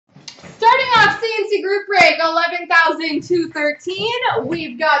CNC group break 11,213.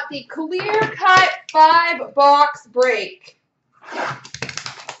 We've got the clear cut 5-box break.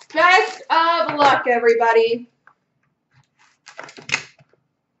 Best of luck, everybody.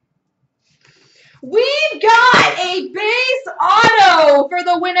 We've got a base auto for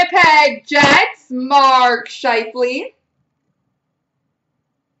the Winnipeg Jets, Mark Scheifele.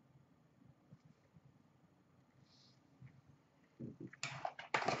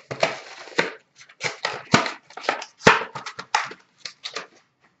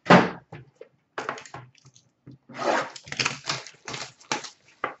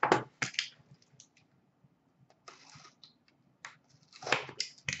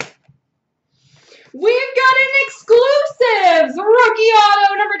 We've got an exclusives rookie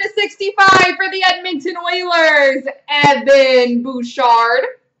auto number /65 for the Edmonton Oilers, Evan Bouchard.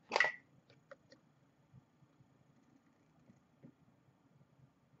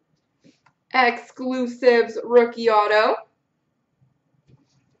 Exclusives rookie auto.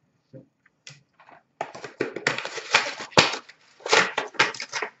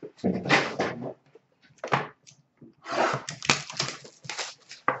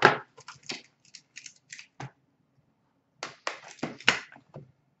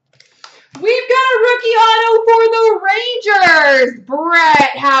 We've got a rookie auto for the Rangers,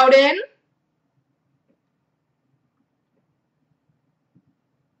 Brett Howden.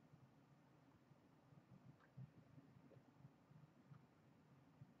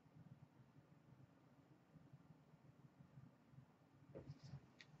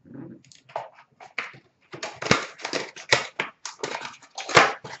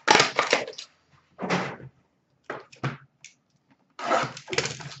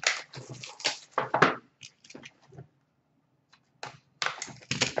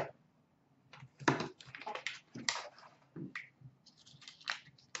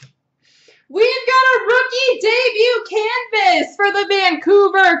 We've got a rookie debut canvas for the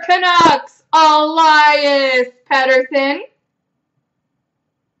Vancouver Canucks, Elias Pettersson.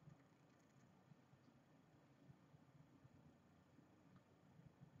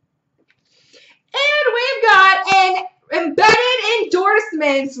 And we've got an embedded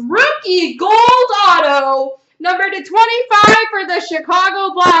endorsements rookie gold auto, number /25 for the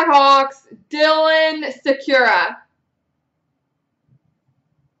Chicago Blackhawks, CloutsnChara.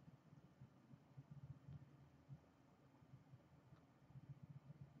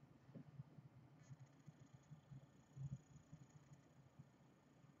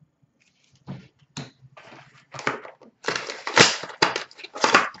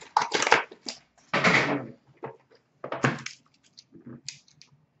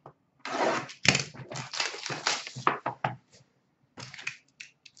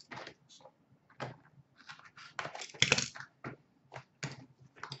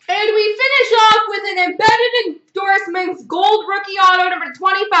 And we finish off with an embedded endorsements gold rookie auto number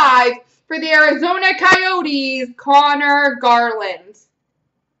 /25 for the Arizona Coyotes, Connor Garland.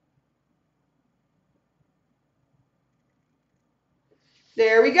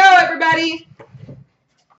 There we go, everybody.